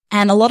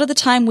And a lot of the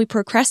time we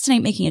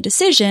procrastinate making a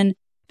decision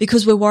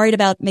because we're worried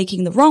about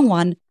making the wrong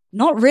one,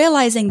 not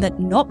realizing that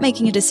not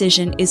making a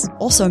decision is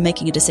also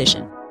making a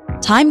decision.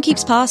 Time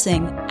keeps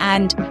passing,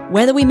 and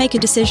whether we make a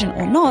decision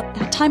or not,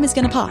 that time is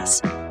going to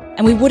pass.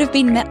 And we would have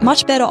been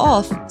much better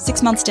off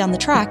 6 months down the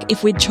track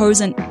if we'd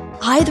chosen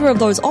either of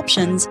those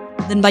options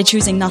than by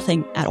choosing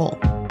nothing at all.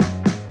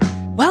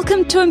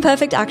 Welcome to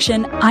Imperfect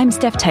Action. I'm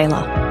Steph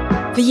Taylor.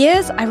 For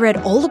years, I read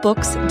all the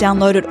books,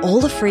 downloaded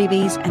all the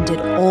freebies, and did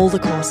all the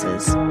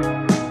courses.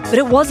 But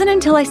it wasn't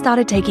until I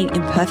started taking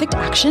imperfect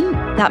action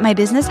that my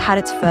business had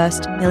its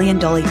first $1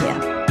 million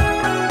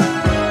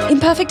year.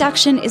 Imperfect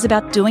action is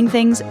about doing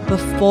things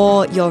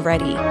before you're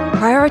ready,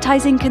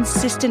 prioritizing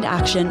consistent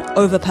action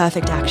over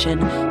perfect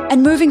action,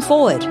 and moving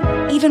forward,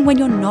 even when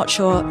you're not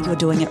sure you're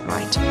doing it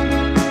right.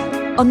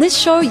 On this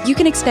show, you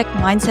can expect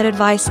mindset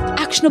advice,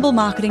 actionable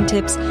marketing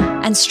tips,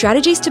 and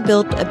strategies to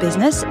build a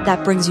business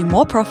that brings you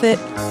more profit,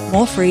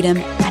 more freedom,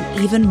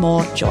 and even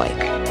more joy.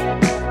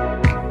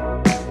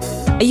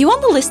 Are you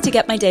on the list to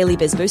get my daily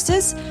Biz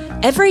Boosters?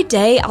 Every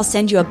day, I'll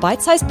send you a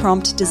bite-sized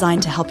prompt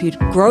designed to help you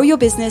grow your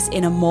business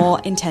in a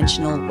more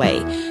intentional way.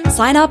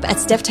 Sign up at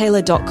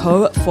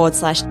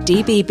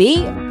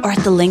stephtaylor.co/DBB or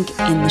at the link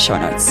in the show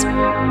notes.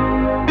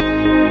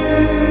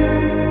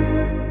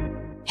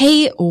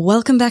 Hey,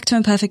 welcome back to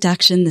Imperfect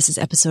Action. This is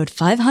episode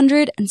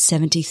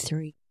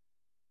 573.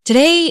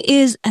 Today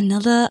is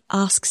another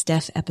Ask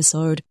Steph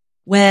episode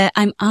where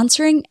I'm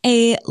answering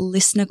a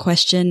listener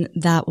question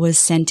that was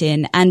sent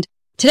in. And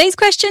today's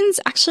question's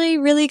actually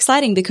really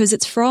exciting because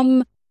it's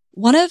from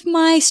one of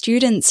my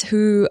students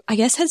who I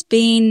guess she's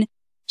been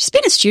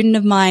a student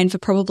of mine for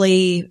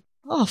probably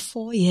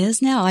 4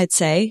 years now, I'd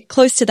say,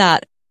 close to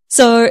that.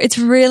 So it's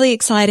really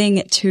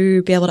exciting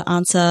to be able to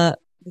answer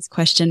this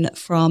question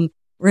from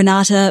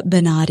Renata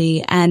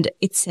Bernardi, and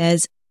it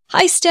says,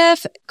 "Hi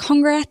Steph,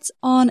 congrats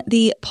on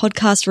the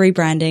podcast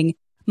rebranding.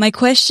 My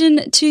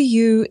question to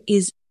you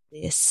is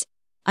this.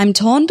 I'm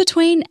torn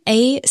between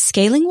A,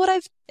 scaling what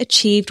I've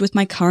achieved with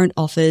my current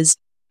offers,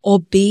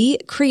 or B,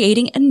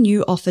 creating a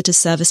new offer to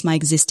service my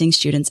existing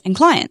students and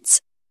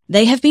clients.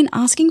 They have been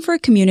asking for a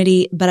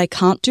community, but I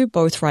can't do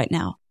both right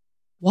now.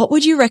 What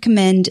would you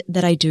recommend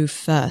that I do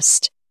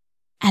first?"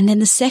 And then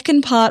the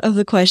second part of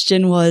the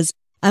question was,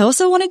 "I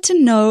also wanted to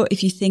know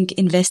if you think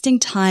investing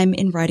time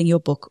in writing your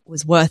book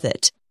was worth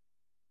it."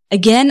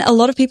 Again, a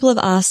lot of people have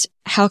asked,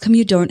 how come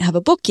you don't have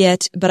a book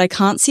yet? But I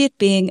can't see it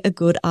being a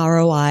good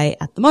ROI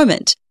at the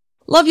moment.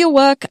 Love your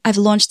work. I've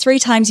launched 3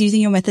 times using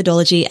your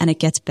methodology and it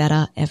gets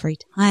better every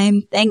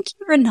time. Thank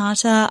you,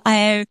 Renata.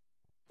 I'm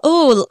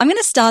going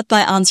to start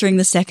by answering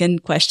the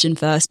second question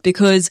first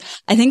because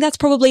I think that's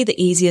probably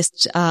the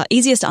easiest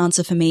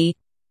answer for me.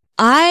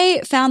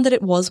 I found that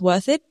it was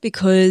worth it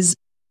because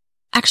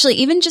actually,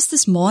 even just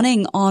this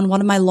morning on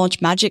one of my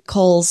Launch Magic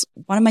calls,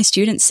 one of my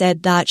students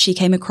said that she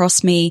came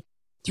across me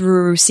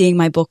through seeing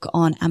my book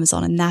on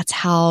Amazon, and that's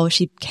how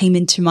she came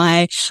into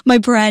my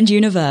brand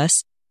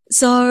universe.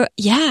 So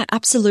yeah,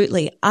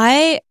 absolutely.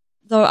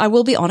 Though I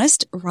will be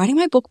honest, writing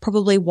my book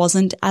probably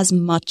wasn't as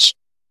much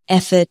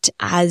effort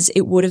as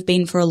it would have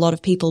been for a lot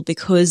of people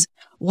because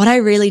what I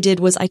really did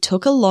was I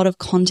took a lot of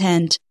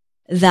content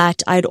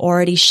that I'd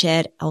already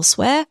shared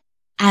elsewhere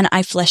and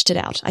I fleshed it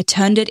out. I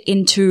turned it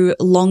into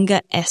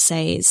longer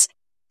essays.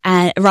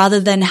 And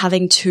rather than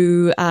having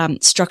to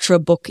structure a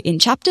book in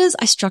chapters,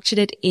 I structured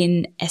it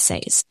in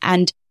essays.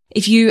 And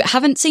if you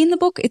haven't seen the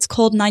book, it's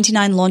called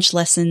 99 Launch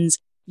Lessons.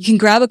 You can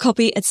grab a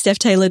copy at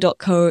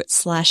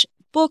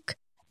stephtaylor.co/book.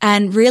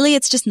 And really,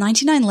 it's just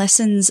 99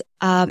 lessons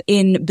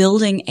in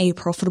building a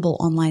profitable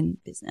online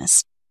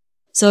business.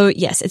 So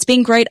yes, it's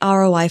been great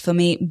ROI for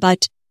me,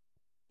 but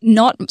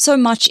not so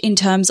much in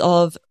terms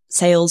of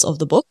sales of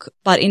the book,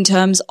 but in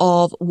terms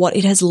of what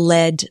it has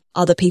led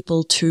other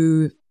people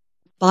to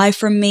buy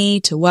from me,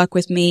 to work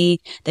with me.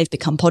 They've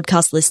become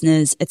podcast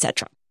listeners,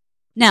 etc.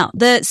 Now,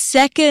 the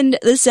second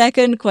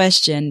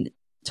question,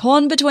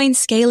 torn between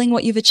scaling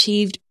what you've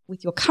achieved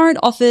with your current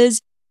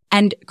offers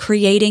and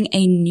creating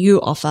a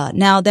new offer.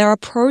 Now, there are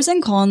pros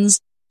and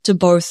cons to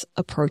both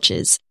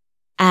approaches.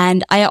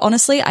 And I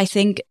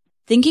think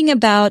thinking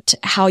about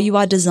how you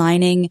are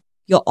designing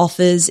your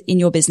offers in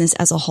your business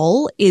as a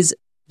whole is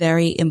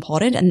very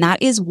important. And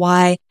that is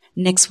why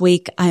next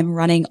week I'm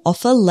running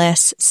Offer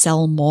Less,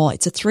 Sell More.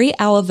 It's a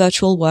 3-hour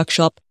virtual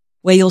workshop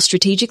where you'll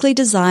strategically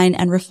design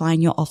and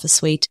refine your offer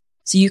suite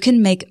so you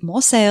can make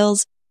more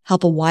sales,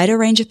 help a wider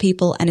range of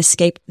people, and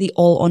escape the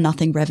all or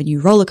nothing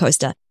revenue roller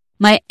coaster.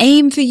 My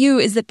aim for you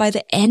is that by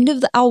the end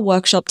of our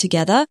workshop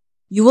together,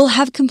 you will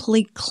have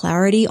complete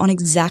clarity on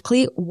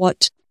exactly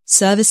what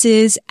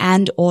services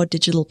and or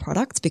digital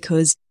products,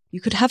 because you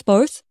could have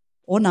both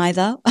or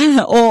neither,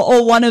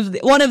 or one of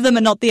them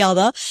and not the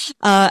other,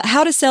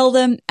 how to sell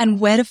them and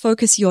where to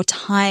focus your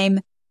time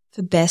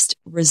for best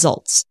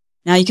results.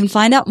 Now you can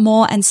find out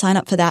more and sign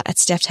up for that at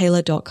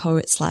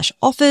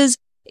stephtaylor.co/offers.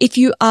 If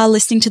you are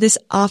listening to this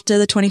after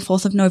the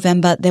 24th of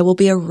November, there will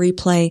be a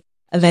replay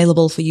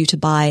available for you to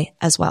buy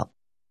as well.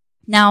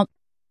 Now,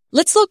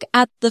 let's look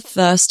at the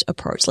first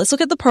approach. Let's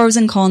look at the pros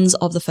and cons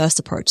of the first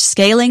approach,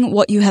 scaling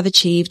what you have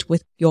achieved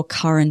with your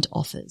current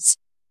offers.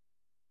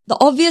 The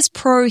obvious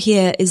pro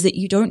here is that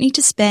you don't need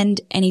to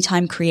spend any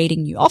time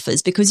creating new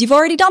offers because you've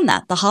already done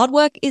that. The hard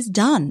work is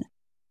done.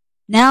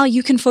 Now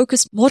you can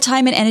focus more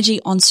time and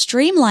energy on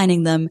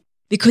streamlining them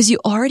because you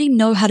already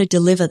know how to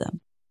deliver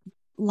them.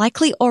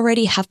 Likely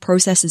already have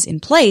processes in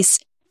place,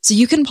 so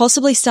you can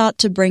possibly start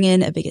to bring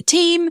in a bigger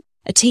team,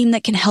 a team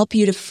that can help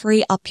you to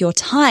free up your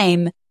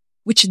time,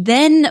 which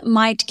then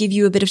might give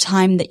you a bit of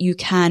time that you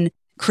can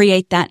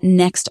create that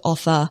next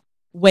offer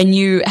when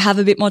you have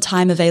a bit more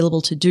time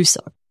available to do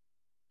so.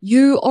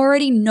 You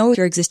already know if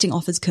your existing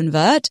offers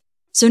convert,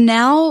 so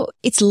now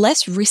it's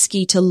less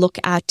risky to look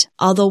at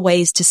other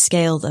ways to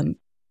scale them.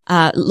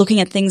 Looking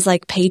at things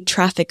like paid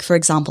traffic, for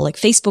example, like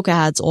Facebook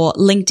ads or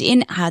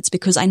LinkedIn ads,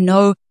 because I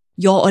know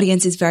your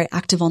audience is very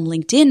active on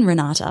LinkedIn,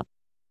 Renata.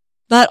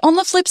 But on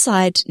the flip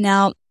side,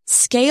 now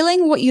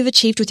scaling what you've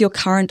achieved with your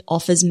current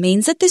offers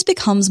means that this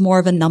becomes more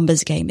of a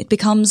numbers game. It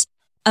becomes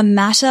a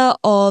matter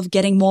of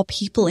getting more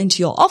people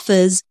into your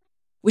offers,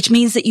 which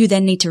means that you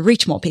then need to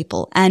reach more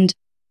people. And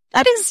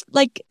that is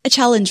like a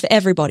challenge for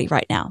everybody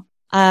right now.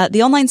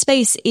 The online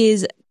space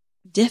is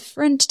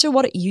different to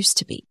what it used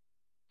to be.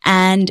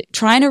 And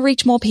trying to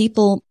reach more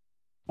people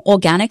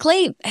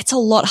organically, it's a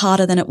lot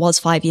harder than it was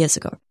 5 years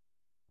ago.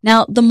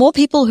 Now, the more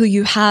people who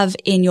you have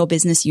in your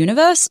business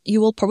universe,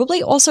 you will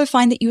probably also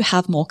find that you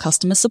have more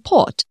customer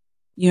support.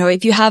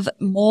 If you have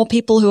more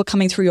people who are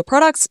coming through your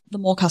products, the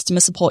more customer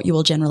support you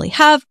will generally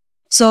have.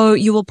 So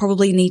you will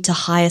probably need to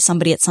hire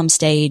somebody at some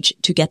stage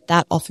to get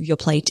that off of your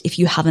plate if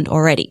you haven't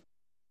already.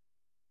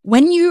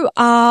 When you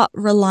are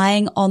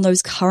relying on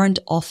those current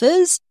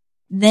offers,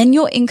 then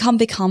your income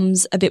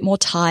becomes a bit more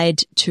tied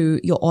to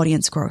your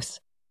audience growth.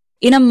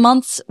 In a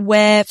month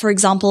where, for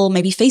example,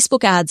 maybe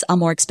Facebook ads are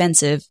more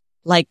expensive,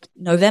 like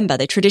November,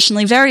 they're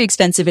traditionally very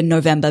expensive in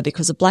November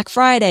because of Black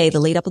Friday, the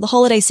lead up of the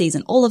holiday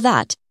season, all of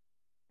that.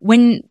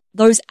 When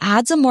those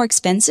ads are more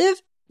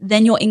expensive,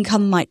 then your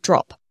income might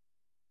drop.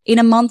 In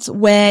a month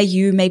where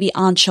you maybe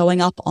aren't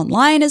showing up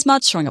online as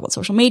much, showing up on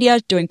social media,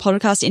 doing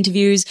podcast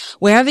interviews,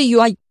 wherever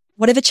you are,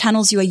 whatever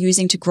channels you are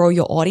using to grow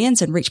your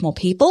audience and reach more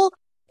people,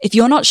 if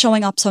you're not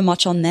showing up so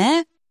much on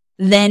there,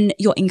 then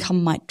your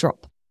income might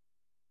drop.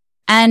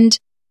 And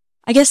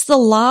I guess the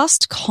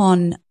last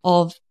con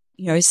of,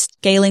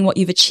 scaling what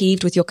you've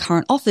achieved with your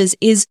current offers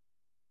is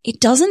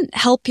it doesn't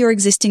help your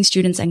existing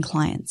students and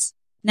clients.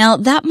 Now,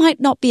 that might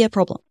not be a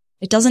problem.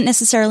 It doesn't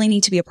necessarily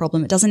need to be a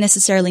problem. It doesn't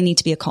necessarily need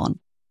to be a con.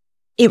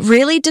 It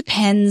really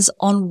depends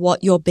on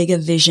what your bigger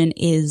vision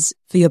is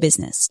for your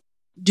business.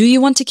 Do you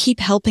want to keep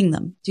helping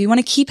them? Do you want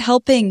to keep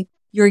helping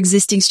your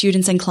existing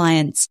students and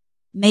clients?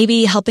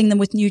 Maybe helping them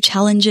with new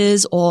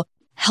challenges or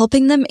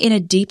helping them in a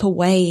deeper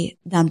way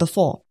than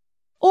before?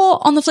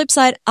 Or on the flip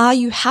side, are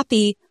you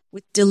happy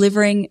with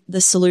delivering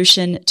the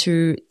solution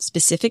to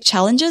specific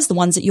challenges, the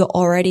ones that you're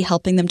already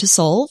helping them to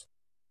solve,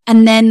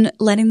 and then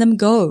letting them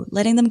go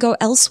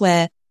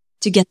elsewhere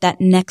to get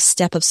that next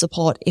step of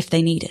support if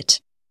they need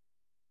it?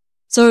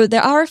 So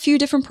there are a few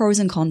different pros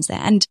and cons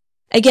there. And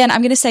again,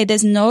 I'm going to say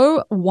there's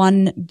no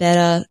one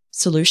better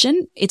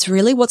solution. It's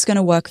really what's going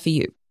to work for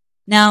you.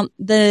 Now,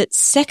 the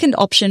second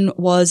option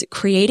was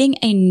creating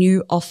a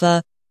new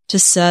offer to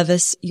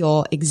service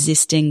your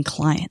existing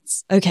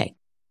clients. Okay,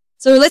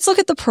 so let's look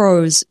at the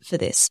pros for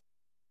this.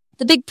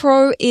 The big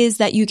pro is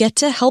that you get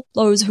to help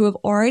those who have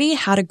already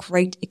had a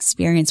great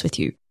experience with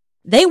you.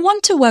 They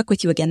want to work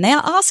with you again. They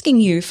are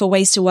asking you for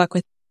ways to work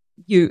with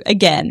you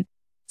again.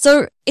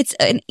 So it's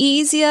an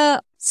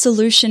easier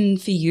solution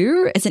for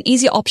you. It's an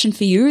easier option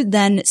for you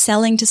than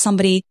selling to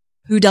somebody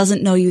who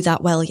doesn't know you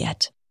that well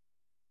yet.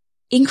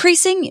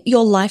 Increasing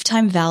your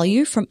lifetime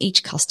value from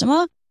each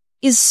customer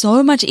is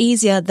so much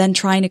easier than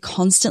trying to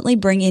constantly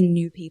bring in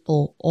new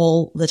people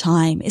all the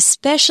time,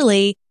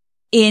 especially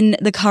in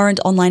the current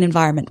online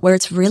environment where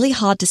it's really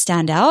hard to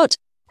stand out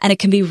and it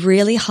can be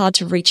really hard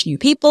to reach new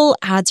people.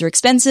 Ads are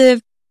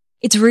expensive.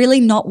 It's really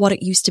not what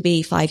it used to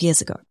be 5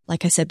 years ago,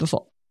 like I said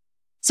before.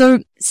 So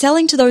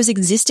selling to those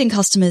existing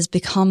customers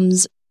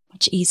becomes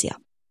much easier.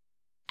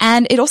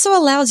 And it also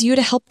allows you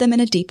to help them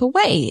in a deeper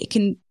way.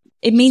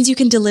 It means you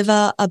can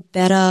deliver a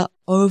better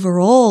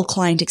overall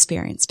client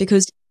experience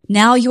because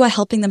now you are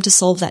helping them to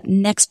solve that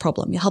next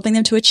problem. You're helping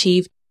them to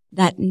achieve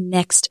that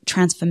next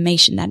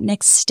transformation, that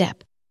next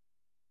step.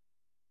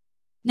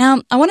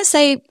 Now, I want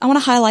to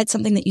highlight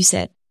something that you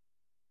said.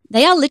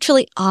 They are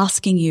literally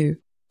asking you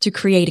to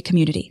create a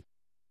community.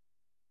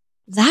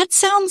 That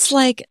sounds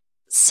like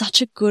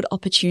such a good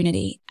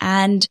opportunity.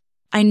 And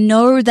I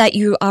know that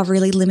you are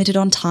really limited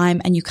on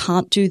time and you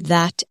can't do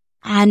that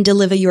and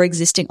deliver your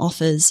existing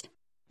offers.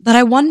 But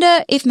I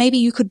wonder if maybe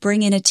you could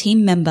bring in a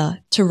team member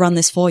to run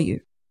this for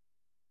you.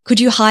 Could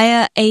you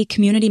hire a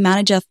community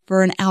manager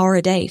for an hour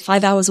a day,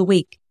 5 hours a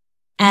week,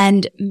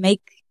 and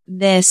make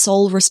their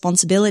sole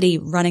responsibility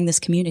running this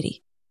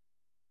community?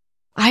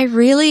 I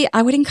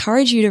would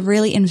encourage you to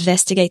really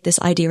investigate this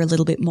idea a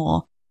little bit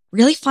more.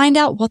 Really find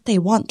out what they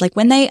want. Like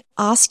when they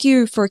ask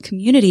you for a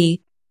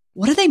community,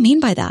 what do they mean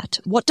by that?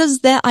 What does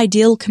their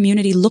ideal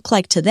community look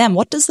like to them?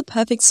 What does the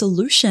perfect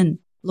solution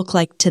look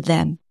like to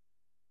them?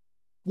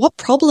 What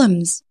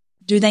problems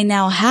do they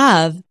now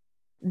have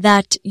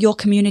that your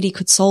community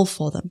could solve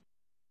for them?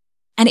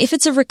 And if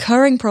it's a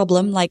recurring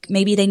problem, like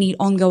maybe they need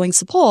ongoing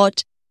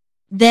support,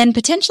 then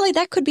potentially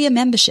that could be a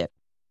membership.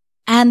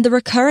 And the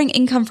recurring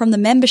income from the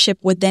membership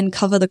would then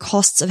cover the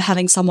costs of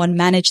having someone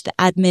manage the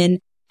admin,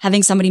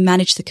 having somebody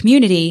manage the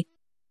community,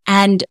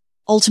 and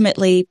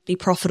ultimately be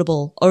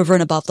profitable over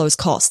and above those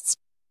costs.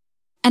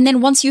 And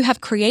then once you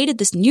have created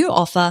this new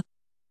offer,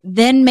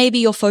 then maybe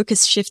your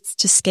focus shifts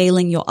to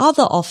scaling your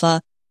other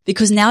offer,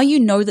 because now you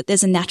know that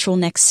there's a natural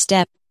next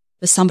step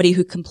for somebody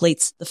who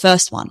completes the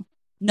first one.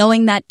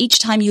 Knowing that each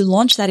time you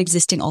launch that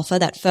existing offer,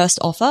 that first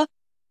offer,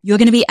 you're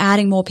going to be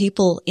adding more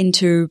people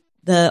into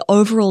the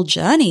overall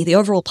journey, the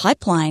overall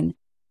pipeline,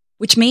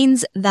 which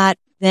means that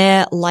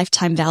their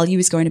lifetime value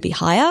is going to be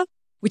higher,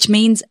 which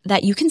means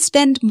that you can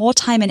spend more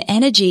time and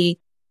energy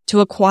to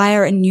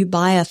acquire a new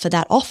buyer for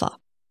that offer.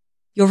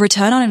 Your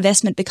return on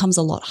investment becomes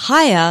a lot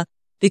higher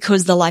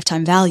because the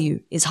lifetime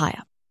value is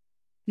higher.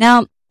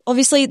 Now,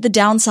 obviously, the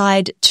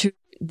downside to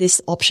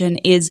this option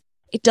is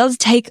it does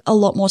take a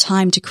lot more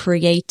time to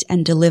create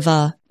and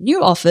deliver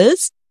new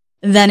offers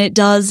than it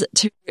does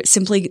to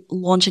simply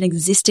launch an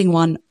existing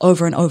one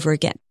over and over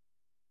again.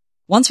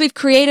 Once we've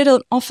created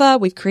an offer,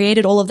 we've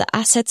created all of the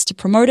assets to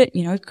promote it,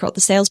 we've got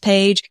the sales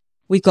page,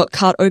 we've got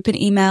cart open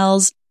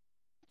emails.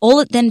 All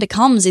it then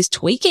becomes is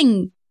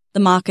tweaking the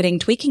marketing,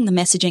 tweaking the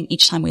messaging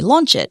each time we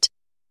launch it.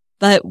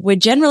 But we're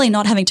generally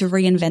not having to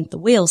reinvent the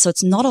wheel, so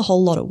it's not a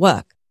whole lot of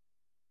work.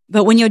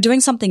 But when you're doing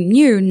something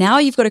new, now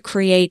you've got to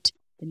create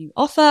the new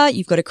offer,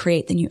 you've got to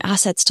create the new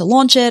assets to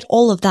launch it,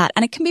 all of that.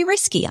 And it can be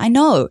risky, I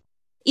know.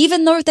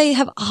 Even though they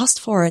have asked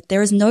for it,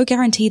 there is no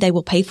guarantee they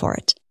will pay for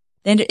it.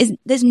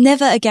 There's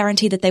never a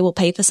guarantee that they will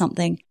pay for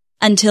something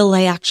until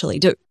they actually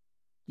do.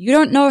 You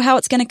don't know how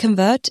it's going to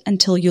convert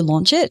until you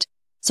launch it.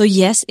 So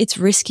yes, it's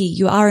risky.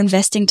 You are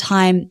investing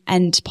time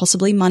and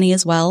possibly money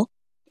as well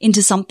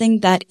into something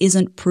that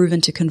isn't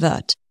proven to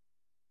convert.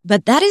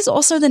 But that is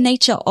also the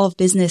nature of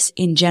business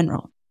in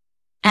general.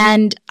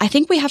 And I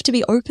think we have to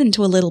be open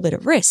to a little bit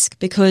of risk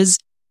because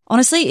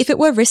honestly, if it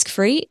were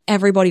risk-free,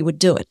 everybody would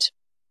do it.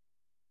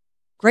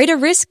 Greater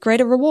risk,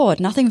 greater reward,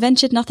 nothing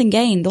ventured, nothing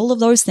gained, all of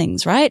those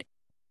things, right?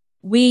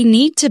 We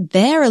need to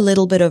bear a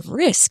little bit of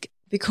risk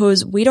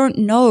because we don't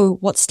know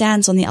what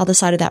stands on the other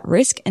side of that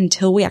risk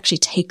until we actually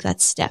take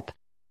that step.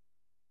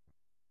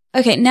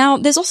 Okay, now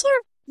there's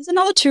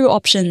another two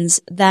options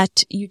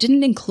that you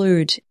didn't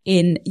include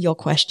in your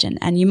question,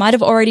 and you might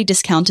have already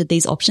discounted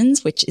these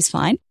options, which is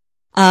fine.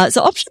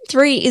 So option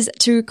 3 is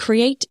to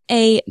create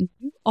a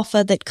new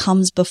offer that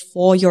comes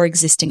before your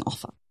existing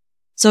offer.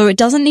 So it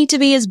doesn't need to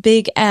be as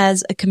big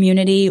as a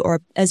community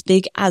or as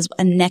big as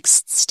a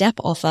next step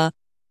offer,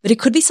 but it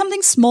could be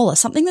something smaller,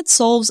 something that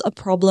solves a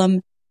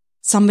problem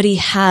somebody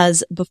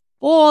has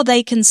before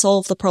they can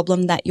solve the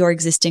problem that your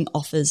existing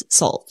offers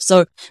solve.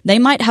 So they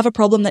might have a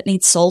problem that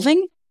needs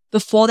solving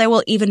before they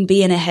will even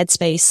be in a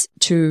headspace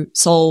to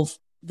solve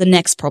the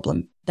next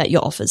problem that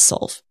your offers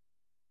solve.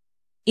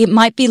 It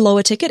might be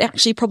lower ticket.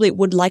 Actually, probably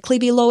would likely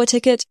be lower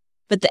ticket,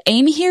 but the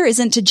aim here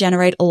isn't to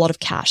generate a lot of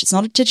cash. It's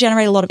not to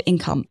generate a lot of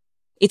income.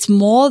 It's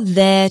more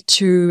there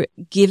to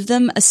give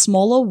them a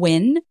smaller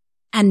win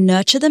and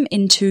nurture them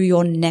into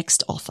your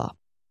next offer.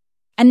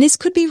 And this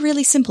could be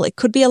really simple. It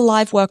could be a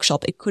live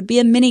workshop. It could be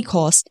a mini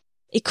course.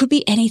 It could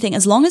be anything.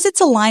 As long as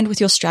it's aligned with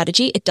your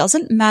strategy, it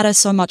doesn't matter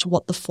so much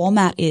what the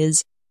format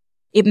is.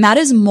 It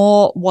matters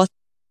more what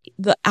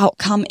the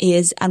outcome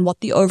is and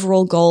what the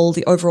overall goal,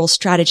 the overall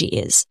strategy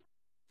is.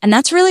 And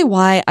that's really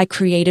why I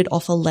created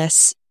Offer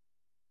Less,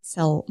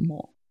 Sell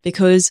More,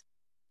 because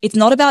it's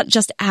not about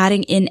just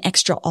adding in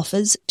extra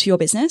offers to your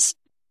business.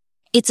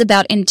 It's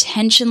about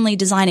intentionally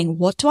designing,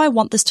 what do I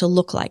want this to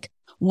look like?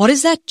 What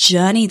is that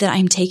journey that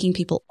I'm taking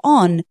people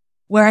on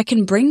where I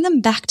can bring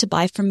them back to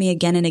buy from me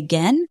again and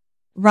again,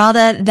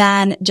 rather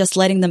than just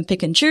letting them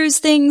pick and choose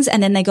things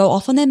and then they go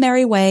off on their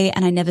merry way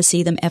and I never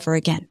see them ever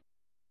again.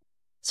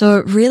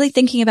 So really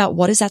thinking about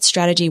what is that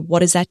strategy?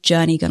 What is that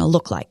journey going to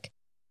look like?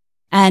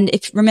 And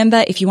if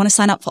you want to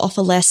sign up for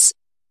Offer Less,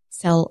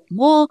 Sell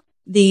More,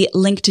 the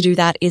link to do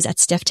that is at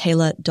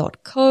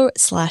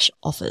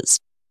stephtaylor.co/offers.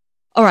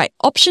 All right.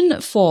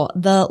 Option 4,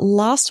 the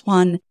last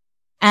one.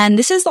 And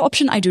this is the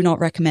option I do not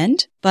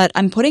recommend, but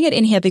I'm putting it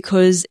in here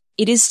because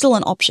it is still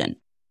an option.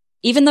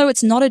 Even though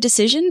it's not a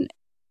decision,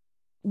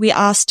 we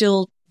are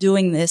still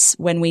doing this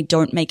when we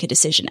don't make a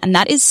decision. And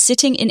that is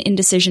sitting in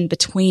indecision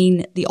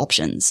between the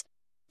options.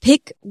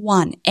 Pick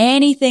one.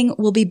 Anything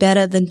will be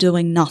better than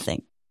doing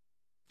nothing.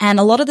 And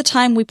a lot of the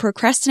time we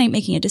procrastinate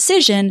making a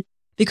decision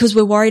because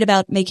we're worried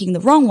about making the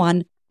wrong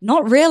one,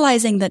 not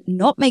realizing that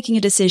not making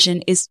a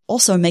decision is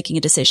also making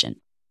a decision.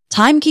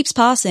 Time keeps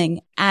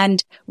passing,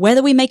 and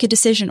whether we make a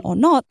decision or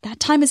not, that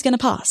time is going to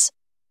pass.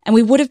 And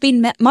we would have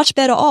been much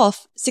better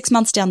off 6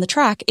 months down the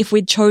track if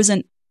we'd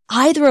chosen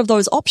either of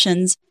those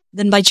options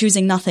than by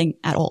choosing nothing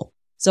at all.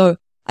 So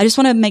I just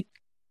want to make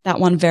that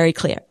one very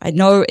clear. I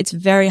know it's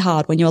very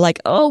hard when you're like,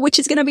 oh, which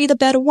is going to be the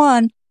better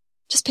one?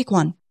 Just pick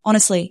one.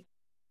 Honestly,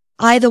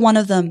 either one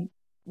of them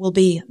will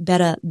be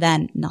better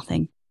than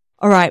nothing.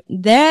 All right.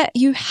 There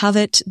you have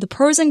it. The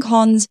pros and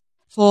cons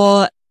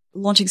for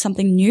launching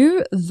something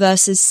new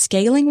versus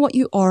scaling what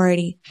you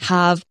already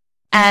have.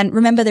 And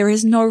remember, there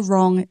is no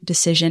wrong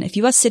decision. If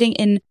you are sitting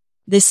in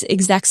this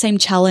exact same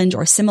challenge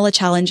or a similar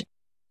challenge,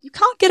 you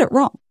can't get it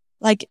wrong.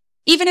 Like,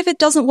 even if it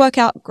doesn't work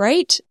out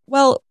great,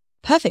 well,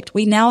 perfect.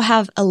 We now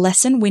have a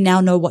lesson. We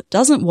now know what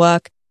doesn't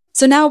work.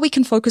 So now we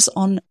can focus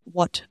on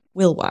what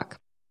will work.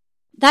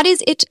 That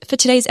is it for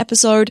today's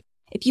episode.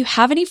 If you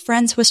have any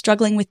friends who are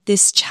struggling with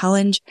this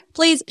challenge,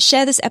 please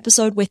share this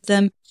episode with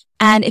them.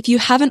 And if you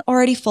haven't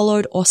already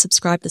followed or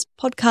subscribed this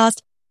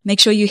podcast, make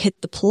sure you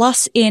hit the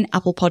plus in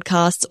Apple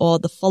Podcasts or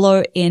the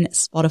follow in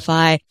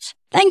Spotify.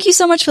 Thank you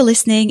so much for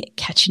listening.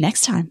 Catch you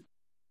next time.